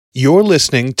You're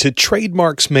listening to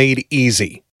Trademarks Made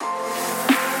Easy.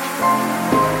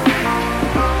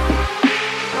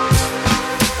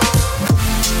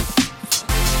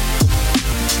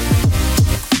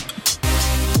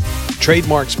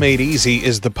 Trademarks Made Easy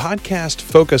is the podcast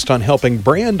focused on helping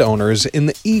brand owners in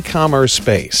the e-commerce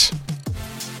space.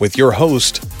 With your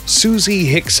host, Susie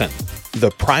Hickson,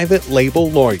 the private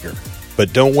label lawyer.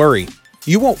 But don't worry,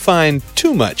 you won't find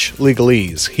too much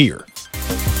legalese here.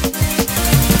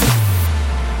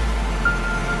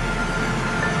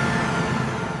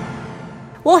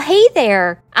 Well, hey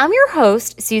there. I'm your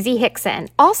host, Susie Hickson,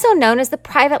 also known as the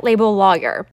private label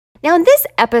lawyer. Now, in this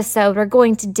episode, we're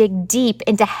going to dig deep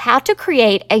into how to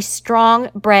create a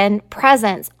strong brand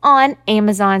presence on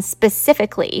Amazon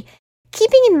specifically,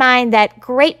 keeping in mind that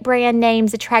great brand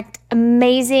names attract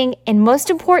amazing and,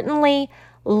 most importantly,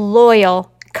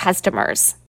 loyal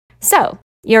customers. So,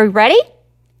 you're ready?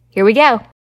 Here we go.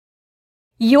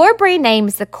 Your brand name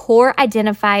is the core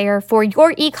identifier for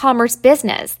your e-commerce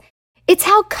business. It's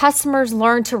how customers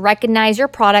learn to recognize your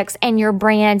products and your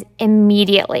brand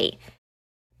immediately.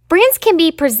 Brands can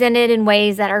be presented in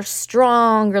ways that are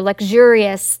strong or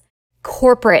luxurious,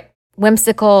 corporate,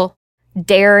 whimsical,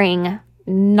 daring,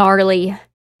 gnarly.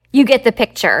 You get the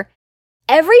picture.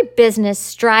 Every business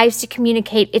strives to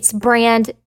communicate its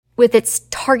brand with its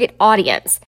target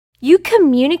audience. You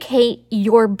communicate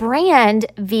your brand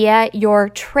via your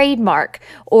trademark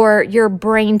or your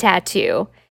brain tattoo.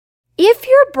 If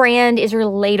your brand is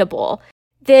relatable,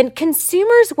 then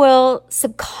consumers will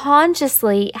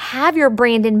subconsciously have your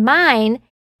brand in mind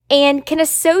and can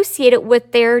associate it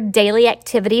with their daily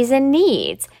activities and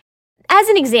needs. As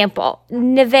an example,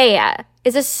 Nivea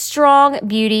is a strong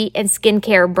beauty and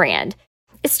skincare brand.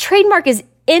 Its trademark is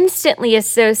instantly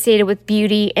associated with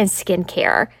beauty and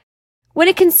skincare. When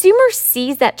a consumer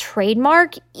sees that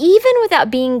trademark, even without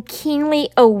being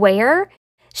keenly aware,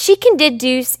 she can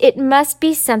deduce it must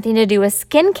be something to do with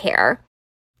skincare.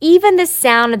 Even the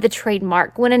sound of the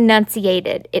trademark, when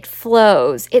enunciated, it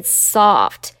flows, it's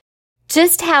soft,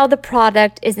 just how the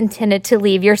product is intended to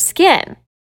leave your skin.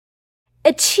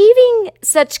 Achieving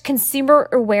such consumer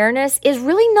awareness is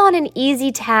really not an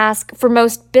easy task for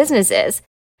most businesses.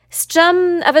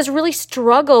 Some of us really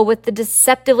struggle with the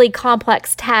deceptively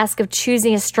complex task of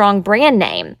choosing a strong brand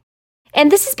name. And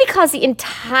this is because the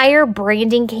entire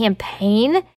branding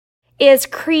campaign is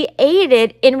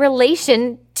created in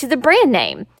relation to the brand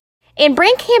name. And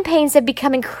brand campaigns have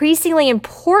become increasingly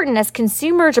important as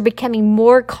consumers are becoming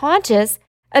more conscious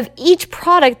of each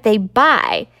product they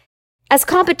buy. As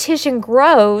competition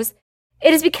grows,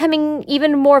 it is becoming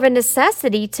even more of a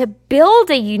necessity to build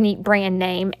a unique brand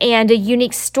name and a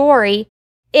unique story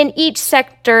in each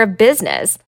sector of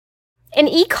business. And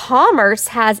e-commerce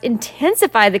has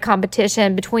intensified the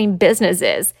competition between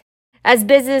businesses as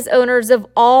business owners of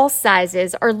all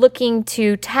sizes are looking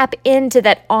to tap into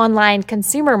that online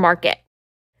consumer market.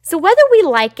 So whether we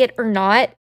like it or not,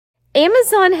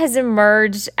 Amazon has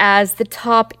emerged as the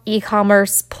top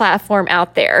e-commerce platform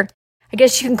out there. I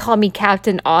guess you can call me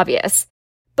Captain Obvious.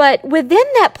 But within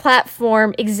that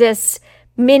platform exists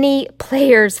many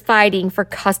players fighting for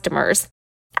customers.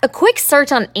 A quick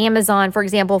search on Amazon, for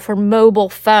example, for mobile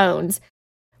phones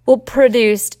will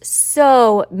produce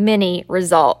so many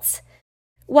results.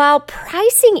 While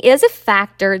pricing is a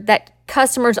factor that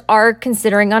customers are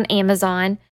considering on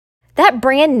Amazon, that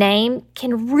brand name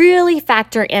can really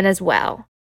factor in as well.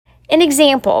 An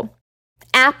example,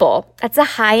 Apple, that's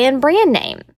a high-end brand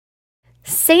name.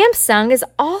 Samsung is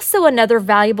also another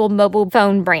valuable mobile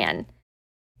phone brand.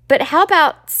 But how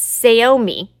about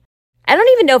Xiaomi? I don't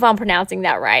even know if I'm pronouncing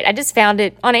that right. I just found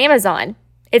it on Amazon.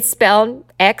 It's spelled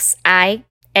Xiaomi.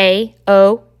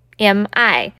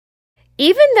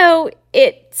 Even though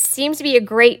it seems to be a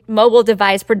great mobile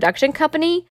device production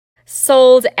company,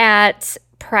 sold at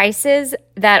prices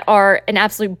that are an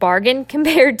absolute bargain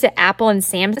compared to Apple and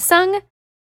Samsung,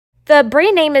 the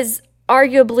brand name is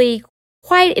arguably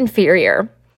quite inferior.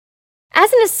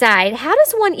 As an aside, how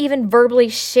does one even verbally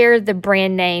share the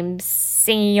brand name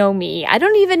Xiaomi? I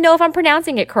don't even know if I'm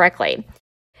pronouncing it correctly.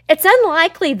 It's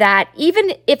unlikely that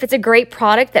even if it's a great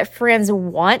product that friends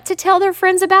want to tell their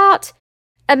friends about,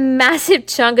 a massive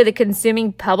chunk of the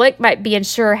consuming public might be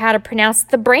unsure how to pronounce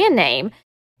the brand name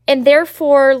and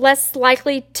therefore less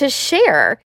likely to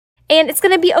share. And it's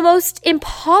going to be almost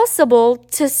impossible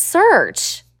to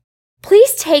search.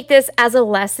 Please take this as a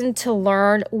lesson to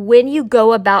learn when you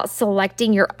go about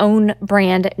selecting your own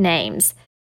brand names.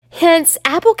 Hence,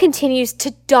 Apple continues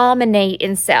to dominate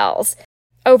in sales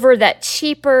over that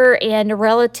cheaper and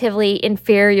relatively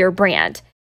inferior brand.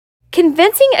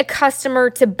 Convincing a customer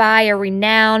to buy a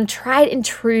renowned, tried and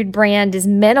true brand is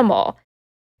minimal.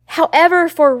 However,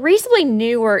 for reasonably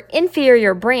new or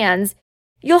inferior brands,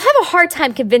 you'll have a hard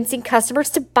time convincing customers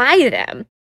to buy them.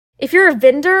 If you're a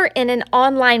vendor in an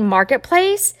online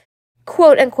marketplace,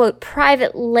 quote-unquote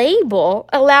private label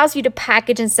allows you to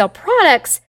package and sell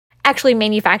products actually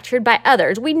manufactured by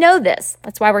others. We know this.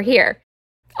 That's why we're here.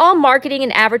 All marketing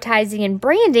and advertising and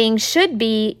branding should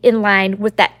be in line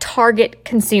with that target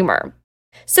consumer.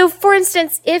 So, for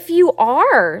instance, if you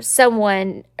are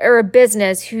someone or a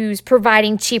business who's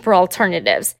providing cheaper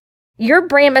alternatives, your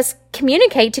brand must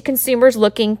communicate to consumers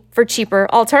looking for cheaper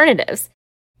alternatives.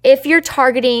 If you're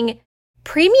targeting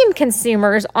premium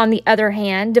consumers, on the other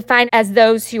hand, defined as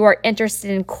those who are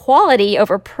interested in quality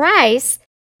over price,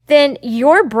 then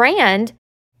your brand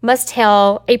must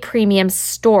tell a premium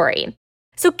story.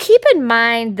 So keep in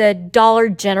mind the Dollar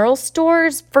General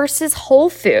stores versus Whole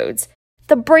Foods.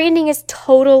 The branding is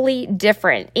totally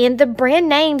different, and the brand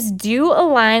names do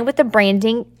align with the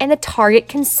branding and the target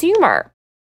consumer.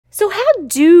 So how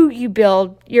do you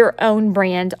build your own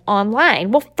brand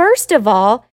online? Well, first of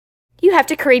all, you have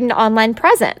to create an online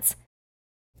presence.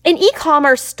 An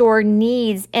e-commerce store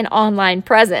needs an online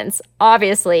presence,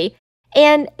 obviously,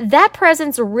 and that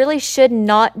presence really should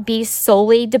not be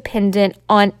solely dependent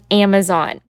on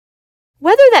Amazon.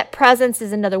 Whether that presence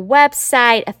is another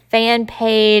website, a fan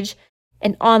page,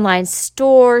 an online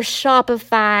store,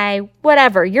 Shopify,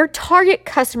 whatever, your target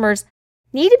customers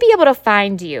need to be able to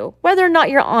find you, whether or not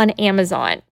you're on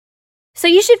Amazon. So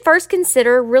you should first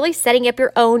consider really setting up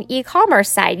your own e-commerce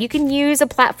site. You can use a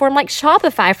platform like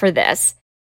Shopify for this.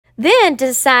 Then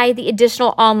decide the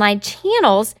additional online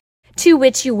channels to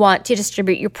which you want to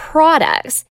distribute your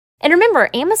products. And remember,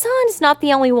 Amazon is not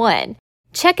the only one.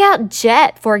 Check out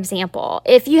Jet, for example.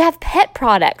 If you have pet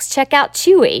products, check out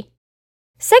Chewy.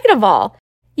 Second of all,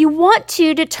 you want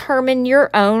to determine your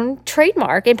own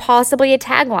trademark and possibly a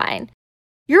tagline.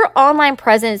 Your online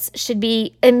presence should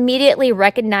be immediately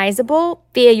recognizable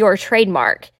via your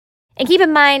trademark. And keep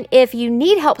in mind, if you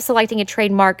need help selecting a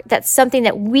trademark, that's something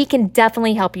that we can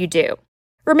definitely help you do.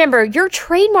 Remember, your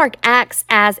trademark acts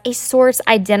as a source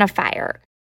identifier.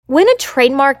 When a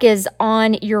trademark is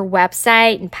on your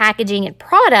website and packaging and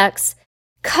products,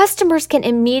 customers can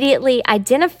immediately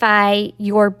identify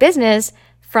your business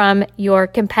from your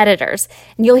competitors.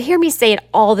 And you'll hear me say it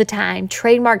all the time.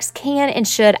 Trademarks can and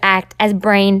should act as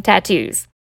brain tattoos.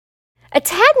 A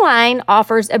tagline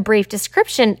offers a brief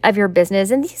description of your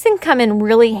business, and these can come in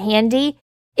really handy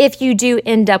if you do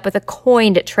end up with a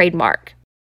coined trademark.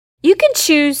 You can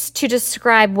choose to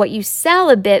describe what you sell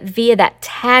a bit via that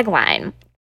tagline.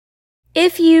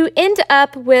 If you end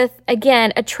up with,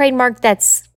 again, a trademark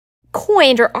that's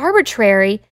coined or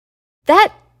arbitrary,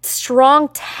 that strong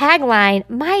tagline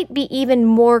might be even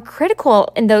more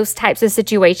critical in those types of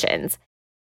situations.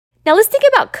 Now let's think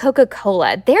about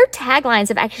Coca-Cola. Their taglines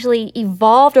have actually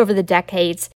evolved over the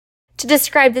decades to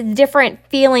describe the different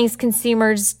feelings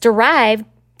consumers derive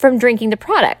from drinking the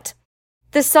product.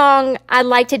 The song "I'd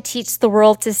Like to Teach the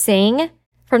World to Sing"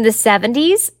 from the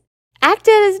 70s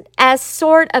acted as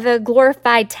sort of a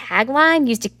glorified tagline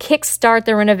used to kickstart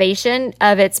the renovation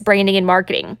of its branding and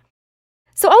marketing.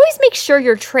 So always make sure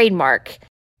your trademark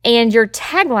and your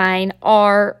tagline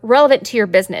are relevant to your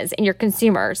business and your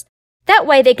consumers. That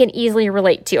way they can easily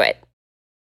relate to it.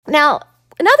 Now,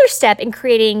 another step in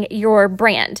creating your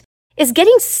brand is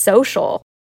getting social.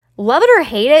 Love it or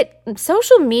hate it,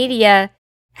 social media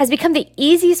has become the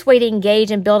easiest way to engage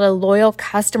and build a loyal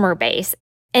customer base,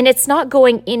 and it's not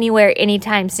going anywhere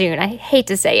anytime soon. I hate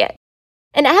to say it.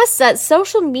 And as such,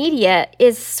 social media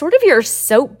is sort of your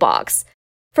soapbox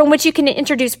from which you can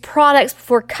introduce products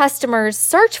before customers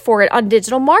search for it on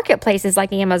digital marketplaces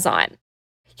like Amazon.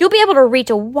 You'll be able to reach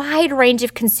a wide range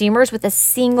of consumers with a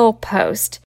single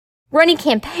post. Running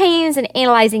campaigns and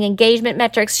analyzing engagement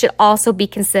metrics should also be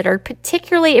considered,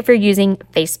 particularly if you're using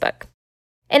Facebook.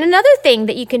 And another thing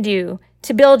that you can do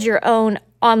to build your own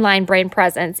online brand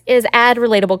presence is add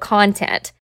relatable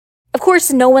content. Of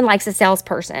course, no one likes a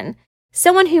salesperson.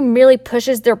 Someone who merely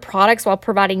pushes their products while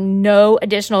providing no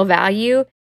additional value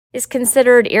is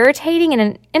considered irritating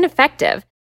and ineffective.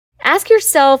 Ask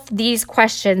yourself these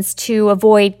questions to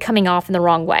avoid coming off in the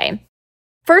wrong way.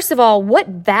 First of all, what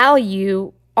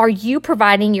value are you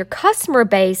providing your customer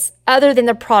base other than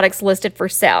the products listed for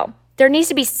sale? There needs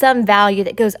to be some value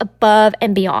that goes above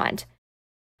and beyond.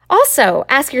 Also,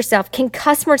 ask yourself, can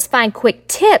customers find quick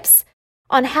tips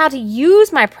on how to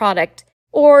use my product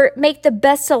or make the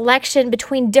best selection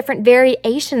between different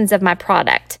variations of my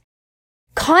product?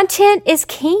 Content is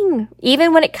king,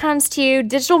 even when it comes to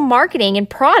digital marketing and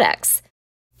products.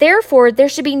 Therefore, there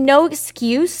should be no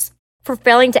excuse for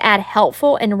failing to add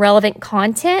helpful and relevant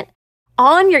content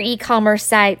on your e-commerce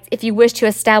site if you wish to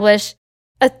establish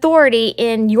authority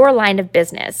in your line of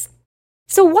business.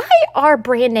 So why are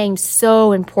brand names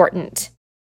so important?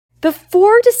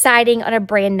 Before deciding on a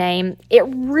brand name, it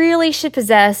really should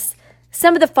possess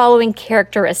some of the following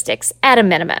characteristics at a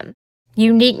minimum: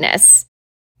 uniqueness,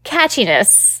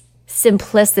 catchiness,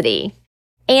 simplicity,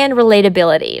 and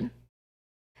relatability.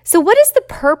 So what is the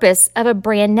purpose of a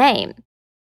brand name?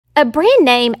 A brand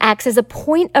name acts as a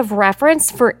point of reference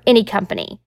for any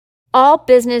company. All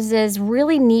businesses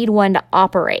really need one to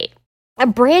operate. A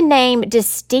brand name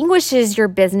distinguishes your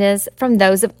business from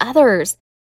those of others.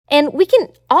 And we can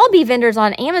all be vendors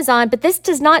on Amazon, but this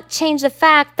does not change the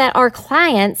fact that our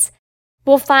clients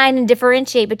will find and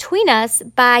differentiate between us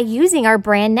by using our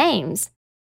brand names.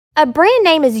 A brand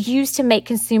name is used to make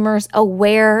consumers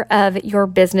aware of your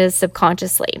business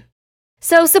subconsciously.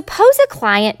 So suppose a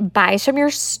client buys from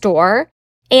your store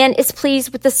and is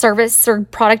pleased with the service or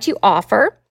product you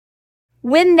offer.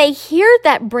 When they hear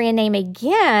that brand name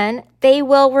again, they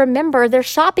will remember their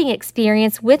shopping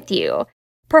experience with you.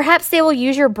 Perhaps they will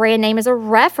use your brand name as a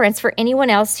reference for anyone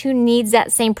else who needs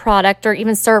that same product or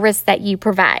even service that you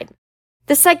provide.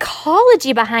 The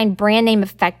psychology behind brand name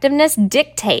effectiveness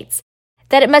dictates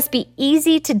that it must be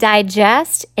easy to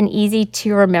digest and easy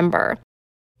to remember.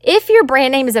 If your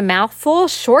brand name is a mouthful,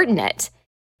 shorten it.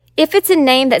 If it's a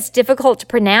name that's difficult to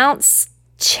pronounce,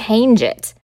 change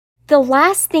it. The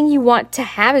last thing you want to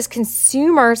have is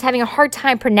consumers having a hard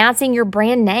time pronouncing your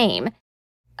brand name.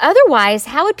 Otherwise,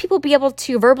 how would people be able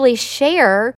to verbally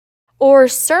share or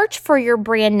search for your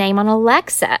brand name on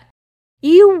Alexa?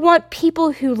 You want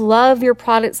people who love your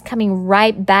products coming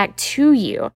right back to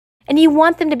you, and you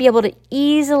want them to be able to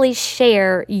easily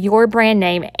share your brand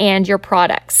name and your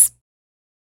products.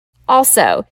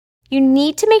 Also, you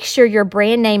need to make sure your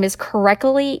brand name is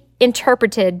correctly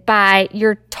interpreted by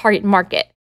your target market.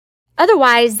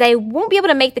 Otherwise, they won't be able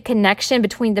to make the connection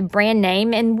between the brand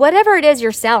name and whatever it is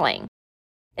you're selling.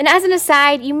 And as an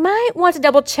aside, you might want to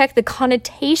double check the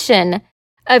connotation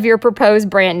of your proposed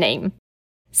brand name.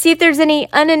 See if there's any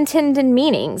unintended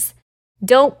meanings.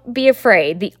 Don't be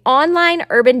afraid. The online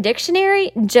Urban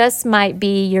Dictionary just might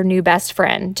be your new best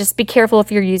friend. Just be careful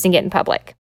if you're using it in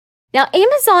public. Now,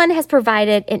 Amazon has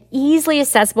provided an easily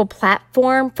accessible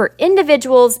platform for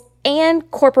individuals and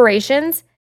corporations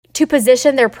to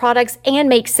position their products and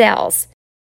make sales.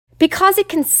 Because a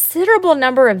considerable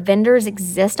number of vendors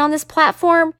exist on this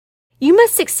platform, you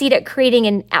must succeed at creating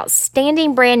an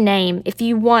outstanding brand name if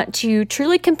you want to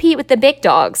truly compete with the big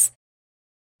dogs.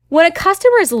 When a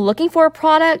customer is looking for a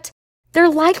product, they're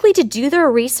likely to do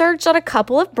their research on a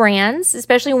couple of brands,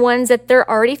 especially ones that they're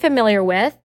already familiar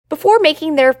with, before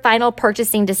making their final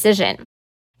purchasing decision.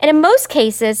 And in most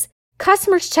cases,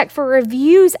 customers check for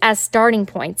reviews as starting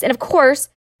points. And of course,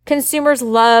 consumers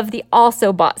love the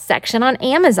also bought section on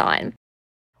Amazon.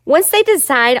 Once they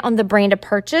decide on the brand to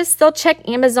purchase, they'll check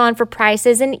Amazon for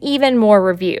prices and even more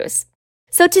reviews.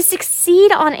 So to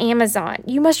succeed on Amazon,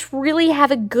 you must really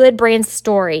have a good brand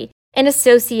story, an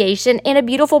association, and a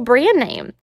beautiful brand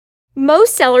name.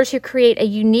 Most sellers who create a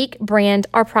unique brand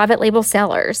are private label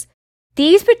sellers.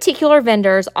 These particular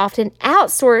vendors often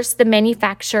outsource the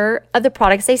manufacture of the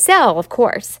products they sell, of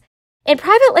course. And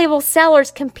private label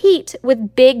sellers compete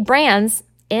with big brands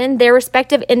in their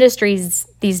respective industries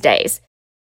these days.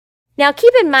 Now,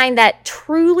 keep in mind that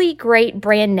truly great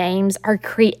brand names are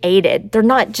created. They're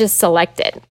not just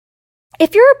selected.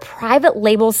 If you're a private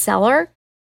label seller,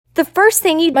 the first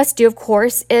thing you must do, of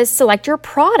course, is select your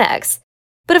products.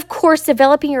 But of course,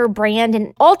 developing your brand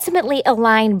and ultimately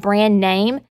aligned brand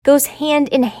name goes hand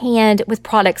in hand with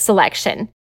product selection.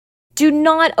 Do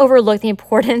not overlook the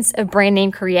importance of brand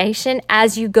name creation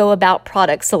as you go about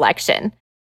product selection.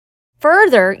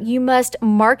 Further, you must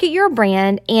market your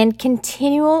brand and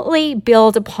continually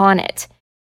build upon it.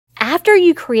 After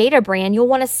you create a brand, you'll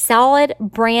want a solid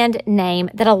brand name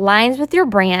that aligns with your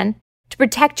brand to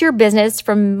protect your business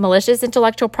from malicious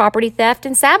intellectual property theft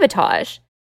and sabotage.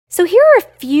 So here are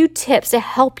a few tips to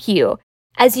help you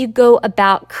as you go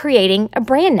about creating a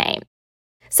brand name.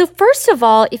 So first of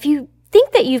all, if you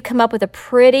think that you've come up with a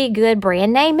pretty good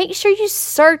brand name, make sure you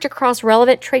search across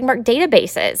relevant trademark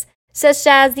databases, such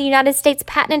as the United States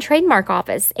Patent and Trademark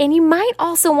Office. And you might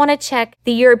also want to check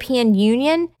the European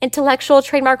Union Intellectual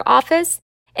Trademark Office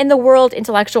and the World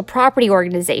Intellectual Property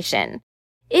Organization.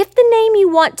 If the name you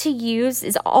want to use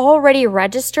is already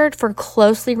registered for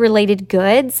closely related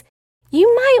goods,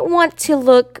 you might want to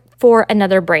look for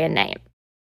another brand name.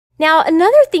 Now,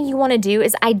 another thing you want to do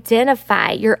is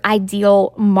identify your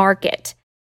ideal market.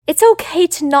 It's okay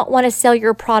to not want to sell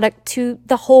your product to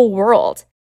the whole world.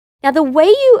 Now, the way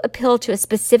you appeal to a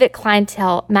specific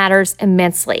clientele matters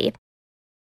immensely.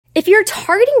 If you're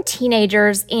targeting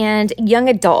teenagers and young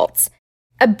adults,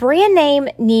 a brand name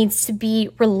needs to be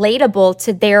relatable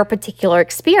to their particular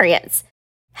experience.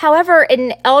 However,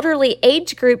 an elderly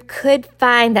age group could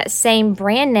find that same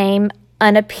brand name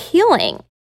unappealing.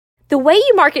 The way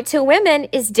you market to women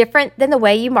is different than the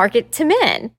way you market to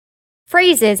men.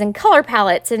 Phrases and color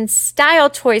palettes and style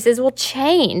choices will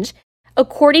change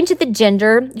according to the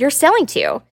gender you're selling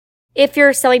to. If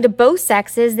you're selling to both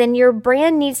sexes, then your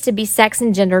brand needs to be sex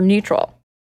and gender neutral.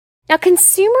 Now,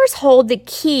 consumers hold the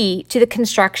key to the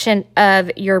construction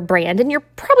of your brand, and you're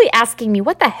probably asking me,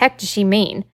 what the heck does she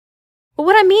mean? Well,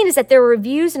 what I mean is that their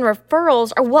reviews and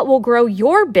referrals are what will grow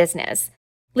your business,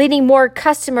 leading more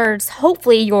customers,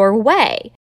 hopefully, your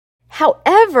way.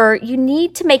 However, you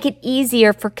need to make it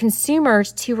easier for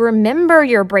consumers to remember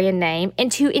your brand name and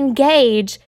to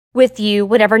engage with you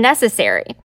whenever necessary.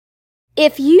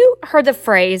 If you heard the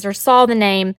phrase or saw the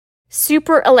name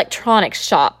Super Electronics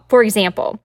Shop, for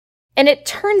example, and it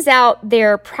turns out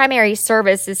their primary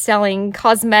service is selling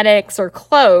cosmetics or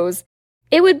clothes,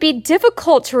 it would be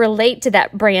difficult to relate to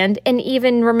that brand and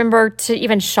even remember to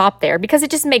even shop there because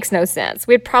it just makes no sense.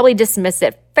 We'd probably dismiss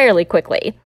it fairly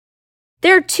quickly.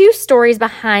 There are two stories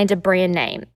behind a brand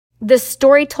name: the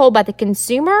story told by the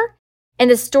consumer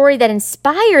and the story that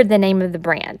inspired the name of the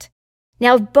brand.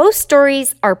 Now, if both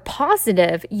stories are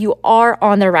positive, you are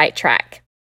on the right track.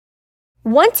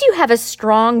 Once you have a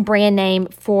strong brand name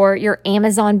for your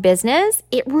Amazon business,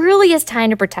 it really is time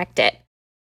to protect it.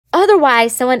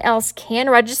 Otherwise, someone else can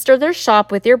register their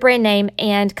shop with your brand name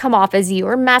and come off as you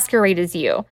or masquerade as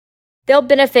you. They'll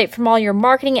benefit from all your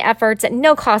marketing efforts at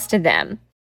no cost to them.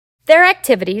 Their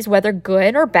activities, whether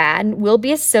good or bad, will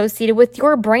be associated with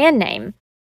your brand name.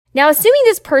 Now, assuming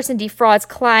this person defrauds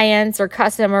clients or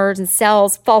customers and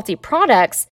sells faulty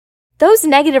products, those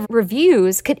negative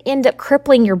reviews could end up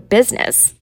crippling your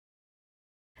business.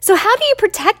 So how do you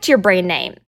protect your brand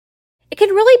name? It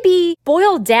can really be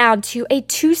boiled down to a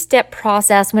two-step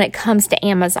process when it comes to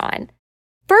Amazon.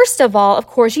 First of all, of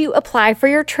course, you apply for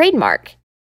your trademark.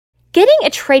 Getting a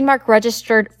trademark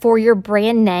registered for your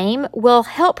brand name will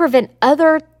help prevent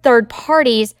other third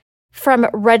parties from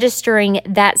registering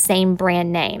that same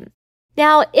brand name.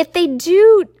 Now, if they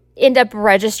do end up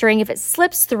registering, if it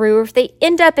slips through, or if they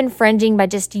end up infringing by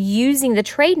just using the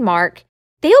trademark,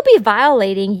 they'll be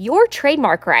violating your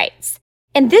trademark rights.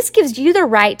 And this gives you the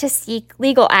right to seek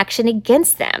legal action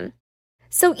against them.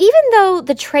 So even though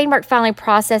the trademark filing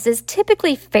process is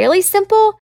typically fairly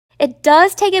simple, it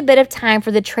does take a bit of time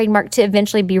for the trademark to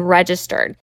eventually be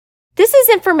registered. This is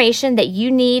information that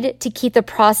you need to keep the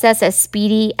process as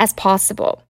speedy as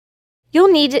possible.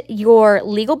 You'll need your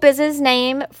legal business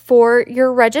name for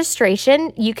your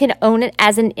registration. You can own it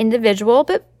as an individual,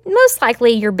 but most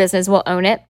likely your business will own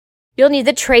it. You'll need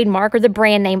the trademark or the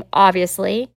brand name,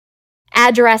 obviously.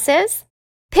 Addresses,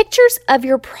 pictures of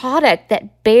your product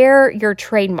that bear your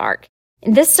trademark.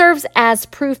 And this serves as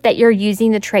proof that you're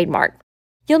using the trademark.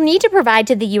 You'll need to provide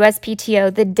to the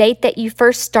USPTO the date that you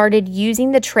first started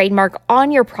using the trademark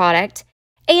on your product,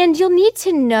 and you'll need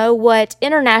to know what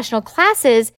international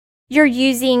classes you're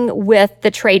using with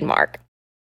the trademark.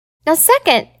 Now,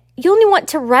 second, you'll want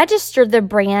to register the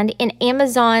brand in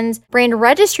Amazon's brand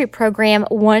registry program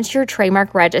once your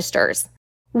trademark registers.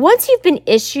 Once you've been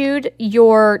issued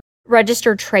your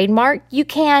registered trademark, you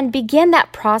can begin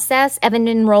that process of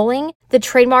enrolling the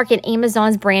trademark in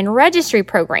Amazon's brand registry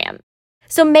program.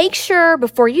 So make sure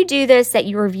before you do this that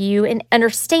you review and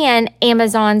understand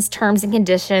Amazon's terms and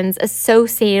conditions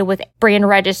associated with brand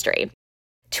registry.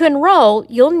 To enroll,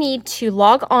 you'll need to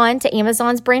log on to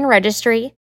Amazon's brand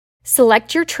registry,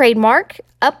 select your trademark,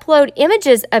 upload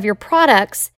images of your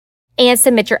products, and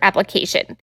submit your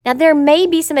application. Now, there may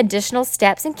be some additional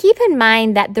steps, and keep in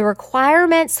mind that the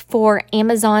requirements for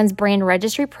Amazon's brand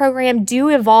registry program do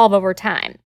evolve over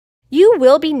time. You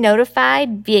will be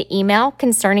notified via email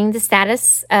concerning the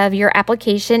status of your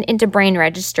application into brand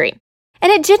registry.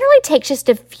 And it generally takes just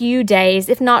a few days,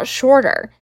 if not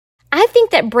shorter. I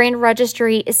think that brand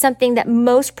registry is something that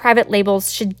most private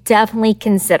labels should definitely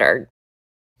consider.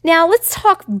 Now, let's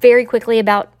talk very quickly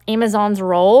about Amazon's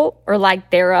role, or lack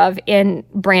thereof, in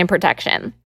brand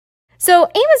protection.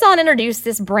 So Amazon introduced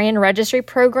this brand registry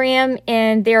program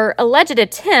in their alleged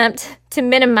attempt to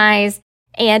minimize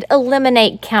and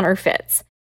eliminate counterfeits.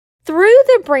 Through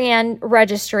the brand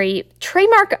registry,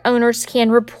 trademark owners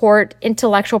can report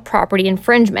intellectual property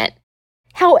infringement.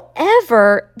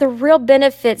 However, the real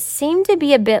benefits seem to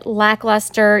be a bit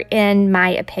lackluster in my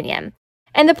opinion.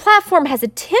 And the platform has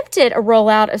attempted a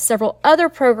rollout of several other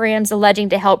programs alleging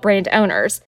to help brand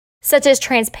owners, such as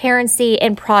Transparency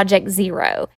and Project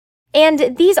Zero.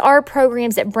 And these are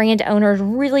programs that brand owners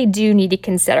really do need to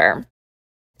consider.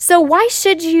 So why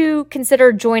should you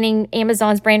consider joining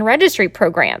Amazon's brand registry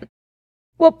program?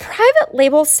 Well, private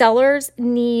label sellers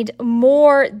need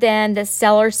more than the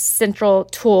Seller Central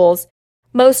tools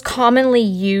most commonly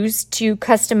used to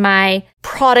customize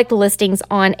product listings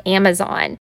on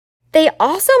Amazon. They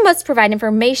also must provide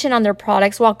information on their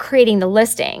products while creating the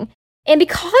listing. And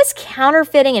because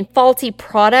counterfeiting and faulty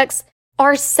products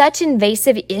are such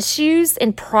invasive issues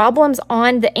and problems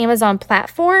on the Amazon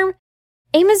platform,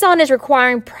 Amazon is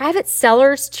requiring private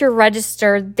sellers to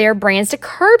register their brands to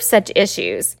curb such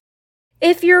issues.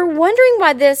 If you're wondering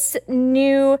why this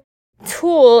new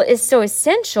tool is so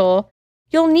essential,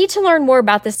 you'll need to learn more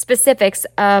about the specifics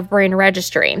of brand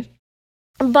registry.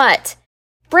 But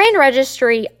brand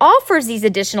registry offers these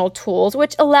additional tools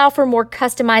which allow for more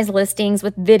customized listings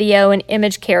with video and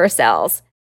image carousels.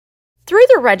 Through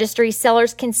the registry,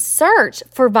 sellers can search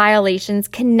for violations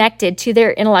connected to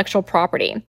their intellectual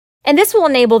property. And this will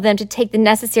enable them to take the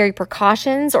necessary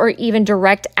precautions or even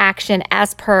direct action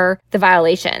as per the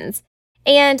violations.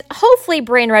 And hopefully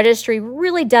brand registry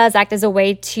really does act as a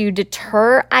way to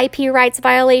deter IP rights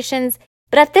violations,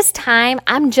 but at this time,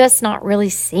 I'm just not really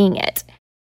seeing it.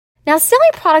 Now, selling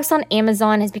products on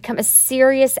Amazon has become a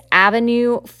serious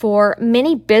avenue for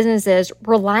many businesses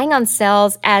relying on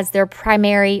sales as their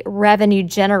primary revenue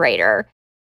generator.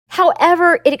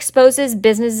 However, it exposes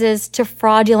businesses to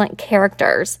fraudulent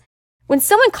characters. When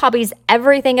someone copies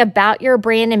everything about your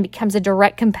brand and becomes a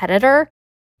direct competitor,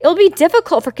 it'll be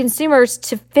difficult for consumers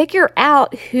to figure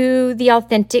out who the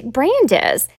authentic brand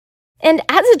is. And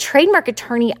as a trademark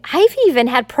attorney, I've even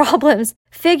had problems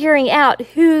figuring out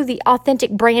who the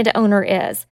authentic brand owner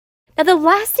is. Now, the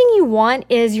last thing you want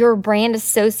is your brand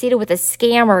associated with a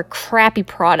scam or a crappy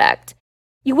product.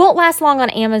 You won't last long on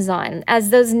Amazon, as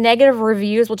those negative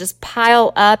reviews will just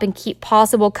pile up and keep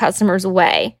possible customers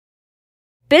away.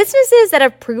 Businesses that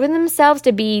have proven themselves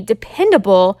to be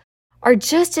dependable are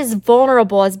just as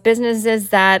vulnerable as businesses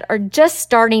that are just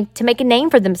starting to make a name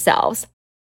for themselves.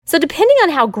 So depending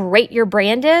on how great your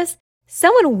brand is,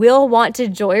 someone will want to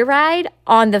joyride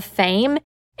on the fame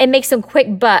and make some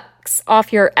quick bucks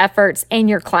off your efforts and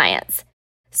your clients.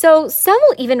 So some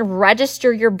will even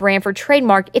register your brand for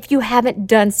trademark if you haven't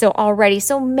done so already.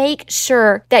 So make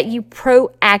sure that you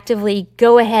proactively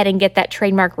go ahead and get that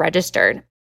trademark registered.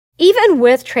 Even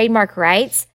with trademark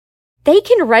rights, they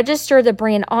can register the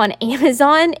brand on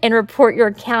Amazon and report your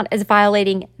account as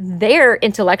violating their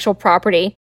intellectual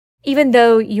property, even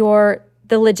though you're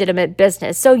the legitimate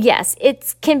business. So yes,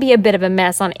 it can be a bit of a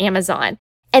mess on Amazon.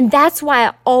 And that's why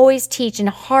I always teach and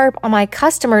harp on my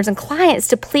customers and clients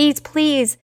to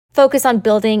please focus on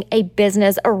building a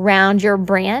business around your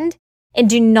brand and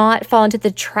do not fall into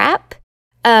the trap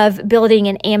of building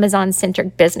an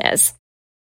Amazon-centric business.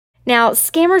 Now,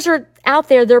 scammers are out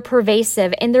there, they're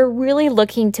pervasive, and they're really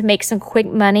looking to make some quick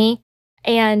money,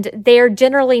 and they're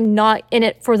generally not in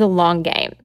it for the long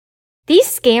game. These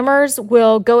scammers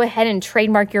will go ahead and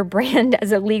trademark your brand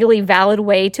as a legally valid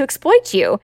way to exploit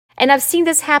you, and I've seen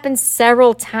this happen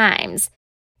several times.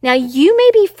 Now, you may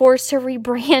be forced to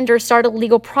rebrand or start a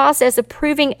legal process of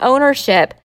proving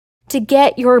ownership to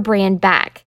get your brand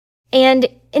back. And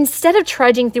instead of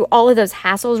trudging through all of those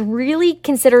hassles, really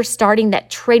consider starting that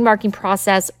trademarking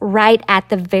process right at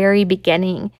the very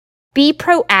beginning. Be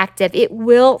proactive. It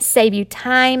will save you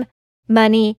time,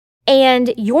 money,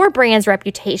 and your brand's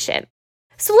reputation.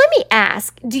 So let me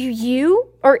ask, do you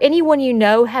or anyone you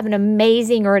know have an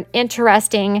amazing or an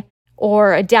interesting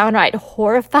or a downright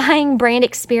horrifying brand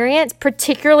experience,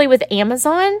 particularly with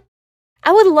Amazon?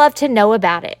 I would love to know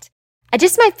about it. I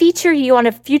just might feature you on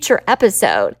a future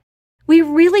episode. We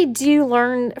really do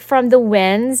learn from the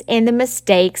wins and the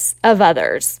mistakes of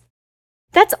others.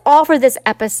 That's all for this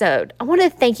episode. I want to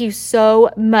thank you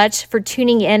so much for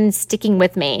tuning in and sticking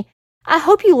with me. I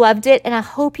hope you loved it, and I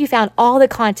hope you found all the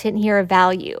content here of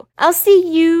value. I'll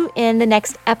see you in the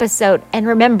next episode, and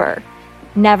remember,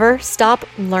 never stop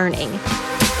learning.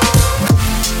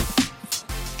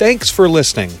 Thanks for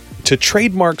listening to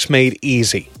Trademarks Made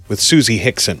Easy with Susie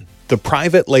Hickson, the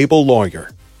private label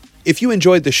lawyer. If you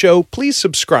enjoyed the show, please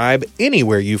subscribe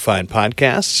anywhere you find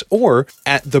podcasts or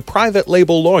at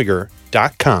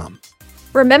theprivatelabellawyer.com.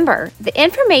 Remember, the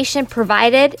information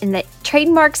provided in the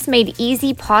Trademarks Made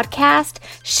Easy podcast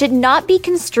should not be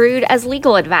construed as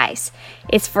legal advice.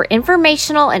 It's for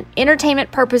informational and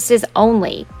entertainment purposes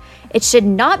only. It should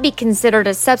not be considered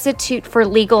a substitute for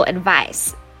legal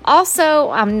advice.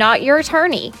 Also, I'm not your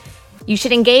attorney. You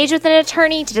should engage with an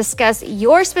attorney to discuss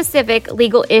your specific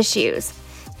legal issues.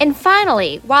 And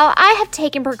finally, while I have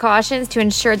taken precautions to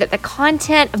ensure that the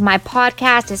content of my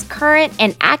podcast is current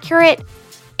and accurate,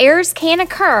 errors can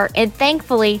occur, and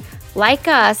thankfully, like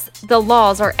us, the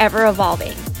laws are ever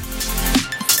evolving.